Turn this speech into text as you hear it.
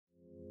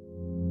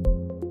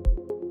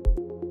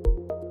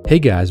Hey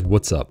guys,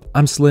 what's up?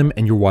 I'm Slim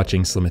and you're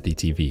watching Slimathy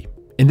TV.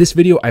 In this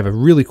video, I have a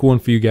really cool one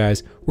for you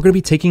guys. We're going to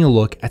be taking a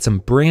look at some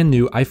brand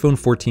new iPhone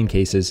 14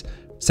 cases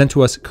sent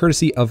to us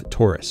courtesy of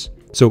Torras.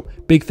 So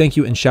big thank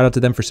you and shout out to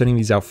them for sending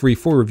these out free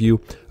for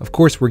review. Of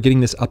course, we're getting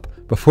this up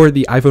before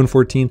the iPhone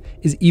 14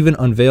 is even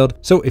unveiled.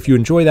 So if you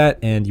enjoy that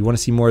and you want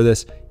to see more of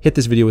this, hit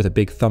this video with a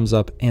big thumbs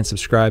up and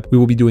subscribe. We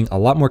will be doing a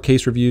lot more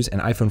case reviews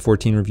and iPhone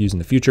 14 reviews in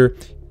the future.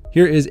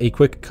 Here is a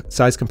quick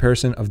size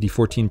comparison of the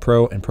 14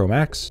 Pro and Pro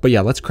Max. But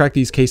yeah, let's crack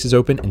these cases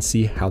open and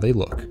see how they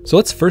look. So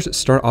let's first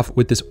start off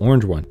with this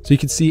orange one. So you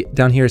can see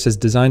down here, it says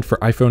designed for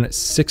iPhone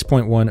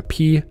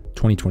 6.1P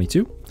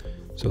 2022.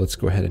 So let's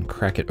go ahead and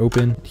crack it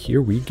open.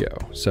 Here we go.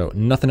 So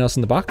nothing else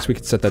in the box. We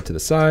can set that to the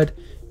side.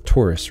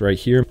 Torras right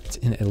here. It's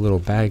in a little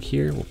bag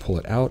here. We'll pull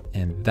it out.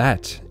 And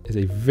that is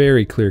a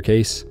very clear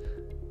case.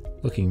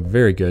 Looking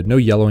very good. No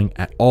yellowing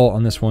at all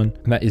on this one.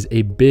 And that is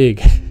a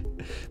big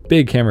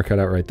camera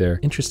cutout right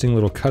there. Interesting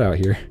little cutout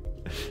here.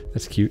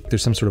 That's cute.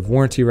 There's some sort of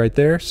warranty right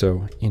there.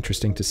 So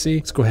interesting to see.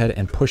 Let's go ahead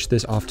and push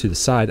this off to the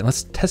side and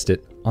let's test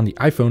it on the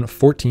iPhone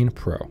 14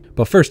 Pro.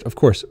 But first, of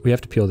course, we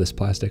have to peel this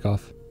plastic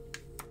off.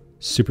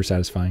 Super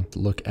satisfying.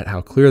 Look at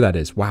how clear that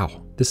is.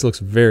 Wow. This looks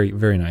very,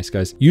 very nice,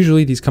 guys.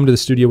 Usually these come to the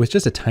studio with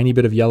just a tiny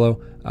bit of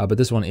yellow, but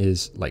this one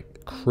is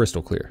like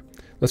crystal clear.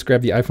 Let's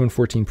grab the iPhone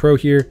 14 Pro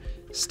here,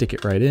 stick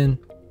it right in.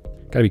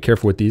 Gotta be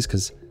careful with these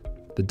because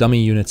the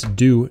dummy units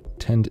do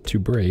tend to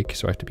break.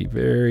 So I have to be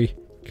very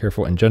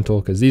careful and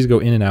gentle because these go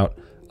in and out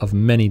of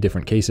many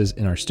different cases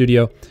in our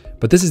studio.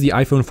 But this is the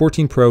iPhone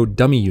 14 Pro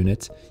dummy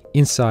unit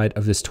inside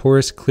of this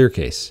Torras clear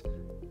case.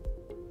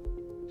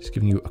 Just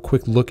giving you a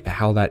quick look at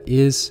how that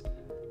is.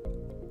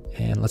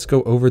 And let's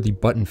go over the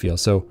button feel.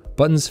 So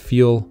buttons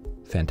feel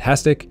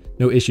fantastic.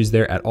 No issues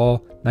there at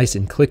all. Nice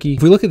and clicky.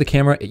 If we look at the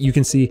camera, you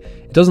can see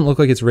it doesn't look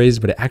like it's raised,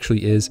 but it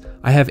actually is.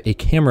 I have a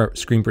camera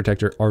screen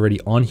protector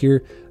already on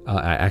here.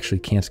 I actually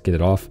can't get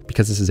it off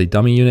because this is a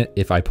dummy unit.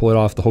 If I pull it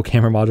off, the whole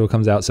camera module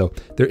comes out. So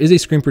there is a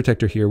screen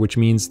protector here, which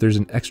means there's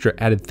an extra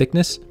added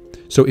thickness.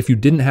 So if you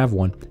didn't have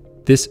one,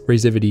 this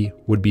razivity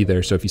would be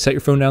there. So if you set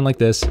your phone down like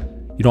this,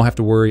 you don't have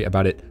to worry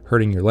about it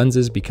hurting your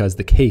lenses because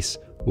the case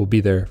will be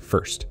there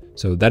first.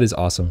 So that is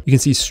awesome. You can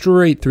see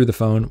straight through the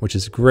phone, which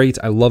is great.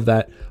 I love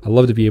that. I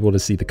love to be able to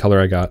see the color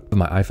I got of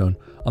my iPhone.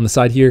 On the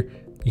side here,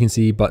 you can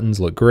see buttons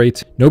look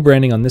great. No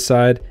branding on this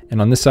side.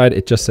 And on this side,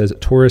 it just says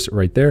Torras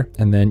right there.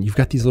 And then you've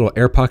got these little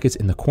air pockets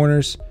in the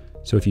corners.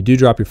 So if you do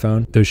drop your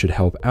phone, those should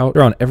help out.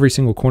 They're on every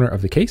single corner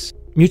of the case.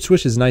 Mute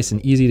switch is nice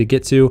and easy to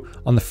get to.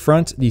 On the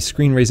front, the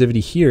screen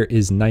razivity here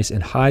is nice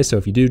and high. So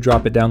if you do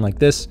drop it down like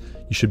this,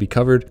 you should be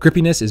covered.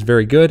 Grippiness is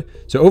very good.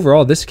 So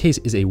overall, this case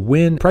is a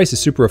win. Price is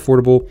super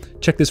affordable.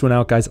 Check this one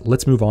out, guys.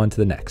 Let's move on to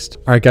the next.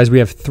 All right, guys, we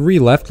have 3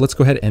 left. Let's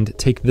go ahead and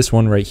take this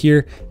one right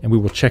here and we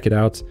will check it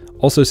out.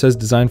 Also says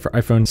designed for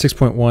iPhone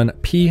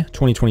 6.1P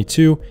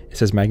 2022. It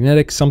says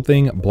magnetic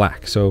something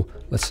black. So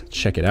let's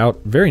check it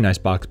out. Very nice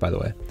box, by the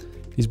way.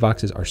 These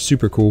boxes are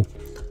super cool.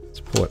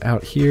 Let's pull it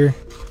out here.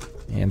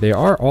 And they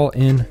are all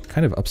in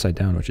kind of upside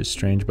down, which is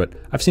strange, but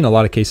I've seen a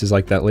lot of cases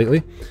like that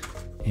lately.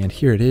 And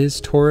here it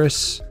is,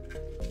 Torras.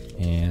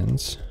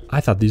 And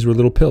I thought these were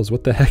little pills.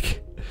 What the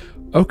heck?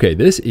 Okay,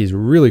 this is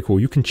really cool.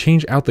 You can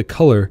change out the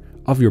color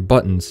of your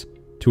buttons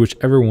to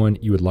whichever one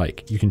you would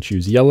like. You can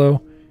choose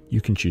yellow. You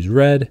can choose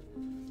red.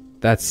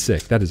 That's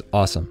sick. That is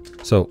awesome.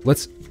 So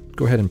let's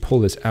go ahead and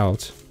pull this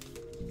out.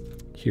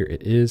 Here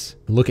it is.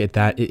 Look at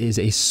that. It is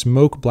a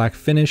smoke black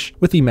finish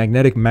with the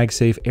magnetic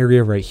MagSafe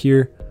area right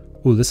here.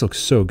 Ooh, this looks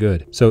so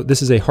good. So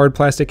this is a hard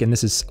plastic and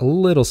this is a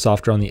little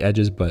softer on the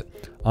edges, but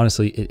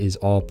honestly, it is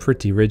all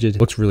pretty rigid.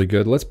 Looks really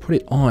good. Let's put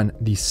it on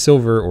the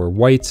silver or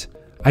white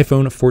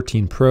iPhone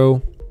 14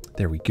 Pro.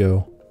 There we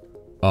go.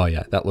 Oh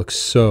yeah, that looks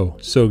so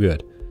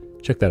good.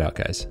 Check that out,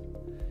 guys.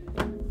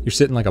 You're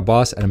sitting like a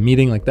boss at a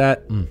meeting like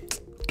that.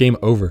 Game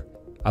over.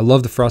 I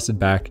love the frosted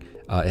back.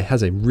 It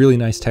has a really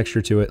nice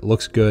texture to it.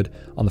 Looks good.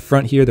 On the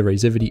front here, the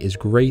razivity is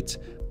great.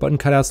 Button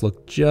cutouts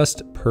look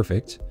just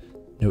perfect.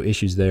 No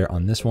issues there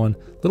on this one.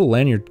 Little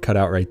lanyard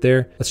cutout right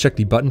there. Let's check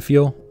the button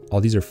feel.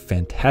 All these are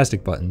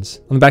fantastic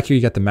buttons. On the back here,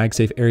 you got the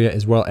MagSafe area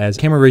as well as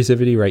camera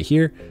razivity right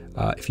here.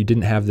 If you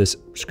didn't have this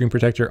screen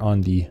protector on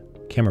the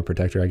camera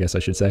protector, I guess I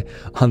should say,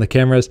 on the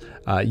cameras,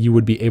 you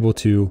would be able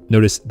to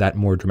notice that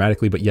more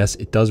dramatically. But yes,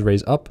 it does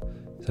raise up.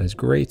 So that is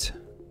great.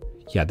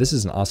 Yeah, this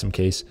is an awesome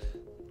case.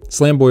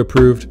 Slamboy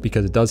approved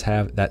because it does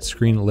have that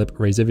screen lip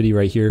razivity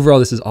right here. Overall,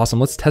 this is awesome.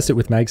 Let's test it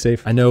with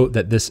MagSafe. I know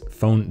that this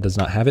phone does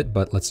not have it,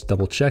 but let's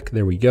double check.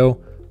 There we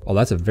go. Oh,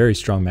 that's a very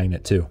strong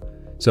magnet too.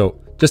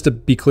 So just to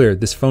be clear,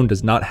 this phone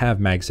does not have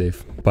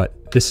MagSafe,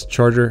 but this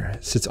charger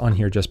sits on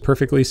here just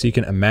perfectly. So you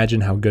can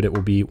imagine how good it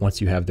will be once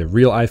you have the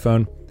real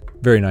iPhone.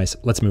 Very nice.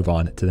 Let's move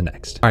on to the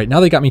next. All right, now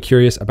they got me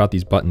curious about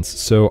these buttons.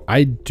 So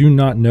I do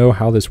not know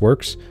how this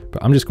works,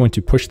 but I'm just going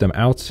to push them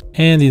out.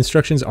 And the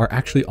instructions are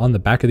actually on the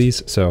back of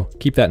these. So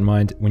keep that in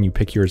mind when you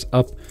pick yours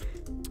up.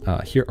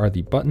 Here are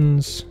the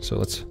buttons. So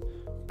let's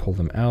pull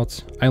them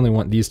out. I only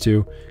want these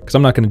two because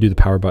I'm not going to do the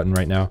power button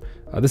right now.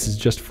 This is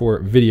just for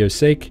video's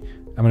sake.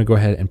 I'm gonna go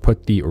ahead and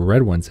put the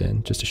red ones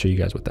in just to show you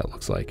guys what that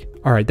looks like.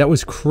 All right, that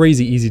was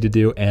crazy easy to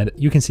do, and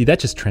you can see that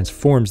just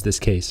transforms this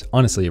case.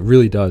 Honestly, it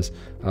really does.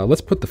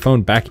 Let's put the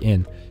phone back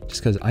in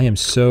just because I am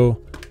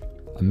so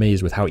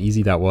amazed with how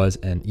easy that was.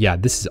 And yeah,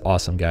 this is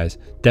awesome, guys.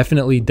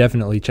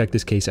 Definitely check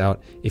this case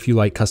out if you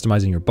like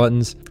customizing your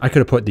buttons. I could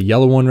have put the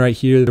yellow one right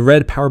here. The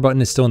red power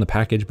button is still in the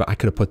package, but I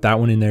could have put that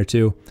one in there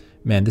too.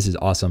 Man, this is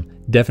awesome.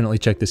 Definitely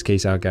check this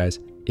case out, guys.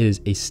 It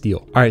is a steal.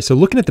 All right, so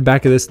looking at the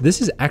back of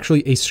this is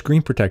actually a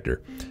screen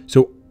protector.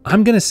 So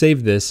I'm gonna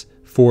save this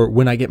for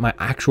when I get my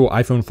actual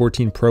iPhone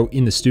 14 Pro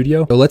in the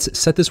studio. So let's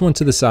set this one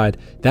to the side.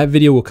 That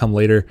video will come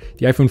later.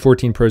 The iPhone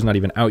 14 Pro is not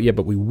even out yet,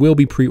 but we will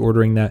be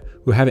pre-ordering that.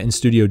 We'll have it in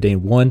studio day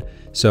 1.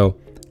 So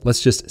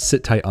let's just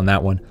sit tight on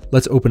that one.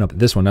 Let's open up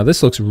this one. Now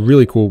this looks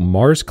really cool.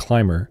 Mars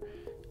Climber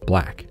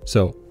Black.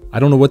 So I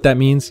don't know what that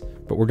means,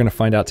 but we're gonna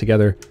find out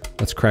together.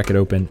 Let's crack it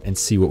open and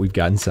see what we've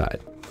got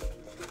inside.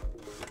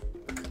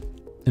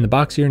 In the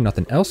box here,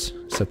 nothing else.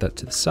 Set that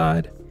to the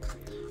side.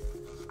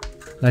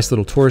 Nice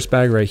little TORRAS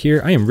bag right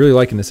here. I am really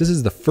liking this. This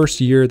is the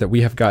first year that we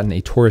have gotten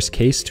a TORRAS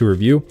case to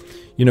review.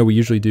 You know, we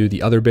usually do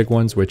the other big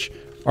ones, which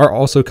are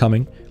also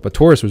coming, but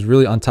TORRAS was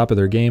really on top of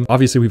their game.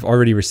 Obviously, we've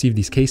already received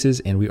these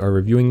cases and we are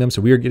reviewing them.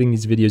 So we are getting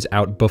these videos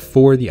out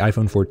before the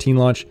iPhone 14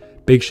 launch.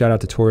 Big shout out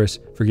to TORRAS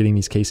for getting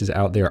these cases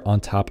out. They are on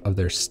top of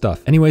their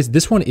stuff. Anyways,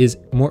 this one is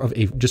more of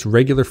a just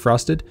regular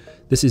frosted.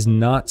 This is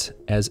not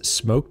as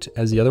smoked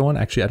as the other one.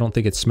 Actually, I don't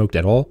think it's smoked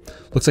at all.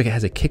 Looks like it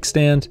has a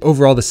kickstand.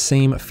 Overall, the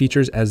same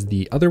features as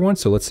the other one.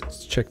 So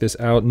let's check this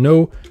out.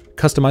 No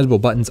customizable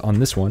buttons on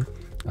this one.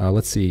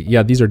 Let's see.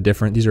 Yeah, these are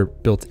different. These are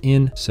built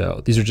in.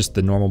 So these are just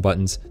the normal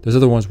buttons. Those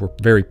other ones were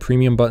very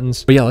premium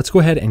buttons. But yeah, let's go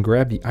ahead and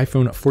grab the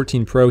iPhone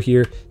 14 Pro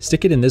here,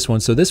 stick it in this one.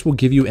 So this will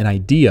give you an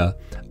idea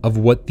of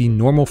what the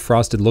normal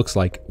frosted looks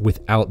like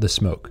without the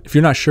smoke. If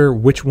you're not sure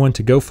which one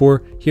to go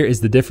for, here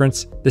is the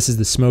difference. This is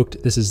the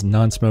smoked, this is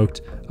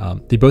non-smoked.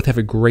 They both have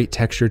a great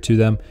texture to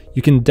them.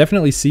 You can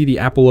definitely see the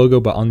Apple logo,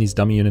 but on these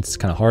dummy units, it's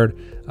kind of hard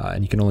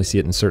and you can only see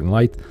it in certain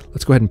light.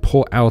 Let's go ahead and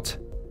pull out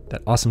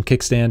that awesome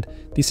kickstand.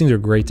 These things are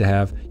great to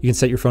have. You can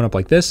set your phone up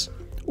like this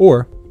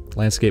or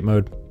landscape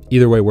mode.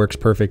 Either way works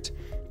perfect.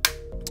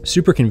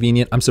 Super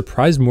convenient. I'm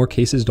surprised more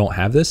cases don't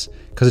have this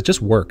because it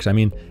just works. I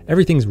mean,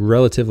 everything's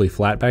relatively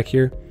flat back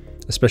here,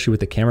 especially with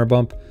the camera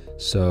bump.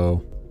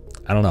 So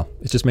I don't know.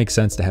 It just makes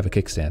sense to have a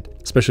kickstand,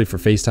 especially for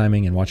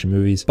FaceTiming and watching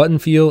movies. Button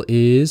feel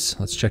is,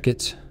 let's check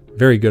it,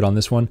 very good on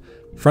this one.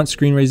 Front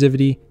screen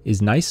razivity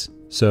is nice,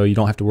 so you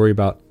don't have to worry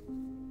about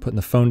putting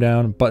the phone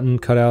down. Button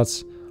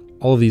cutouts,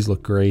 all of these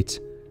look great.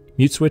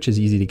 Mute switch is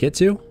easy to get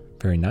to,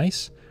 very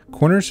nice.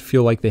 Corners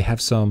feel like they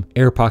have some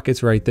air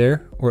pockets right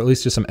there, or at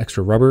least just some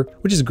extra rubber,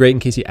 which is great in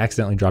case you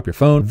accidentally drop your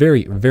phone.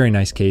 Very, very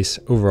nice case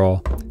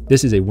overall.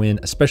 This is a win,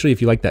 especially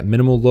if you like that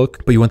minimal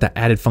look, but you want that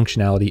added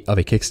functionality of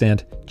a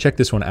kickstand. Check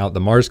this one out,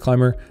 the Mars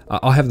Climber.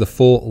 I'll have the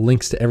full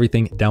links to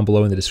everything down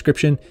below in the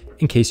description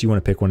in case you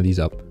want to pick one of these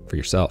up for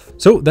yourself.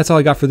 So that's all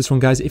I got for this one,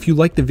 guys. If you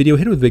liked the video,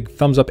 hit it with a big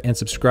thumbs up and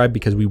subscribe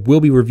because we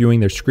will be reviewing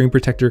their screen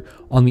protector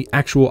on the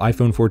actual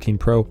iPhone 14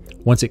 Pro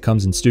once it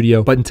comes in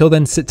studio. But until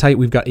then, sit tight.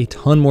 We've got a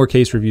ton more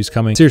case reviews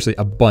coming. Seriously,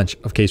 a bunch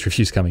of case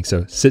reviews coming.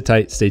 So sit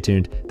tight, stay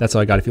tuned. That's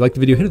all I got. If you liked the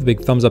video, hit it with a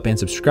big thumbs up and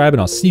subscribe,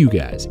 and I'll see you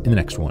guys in the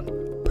next one.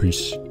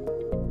 Peace.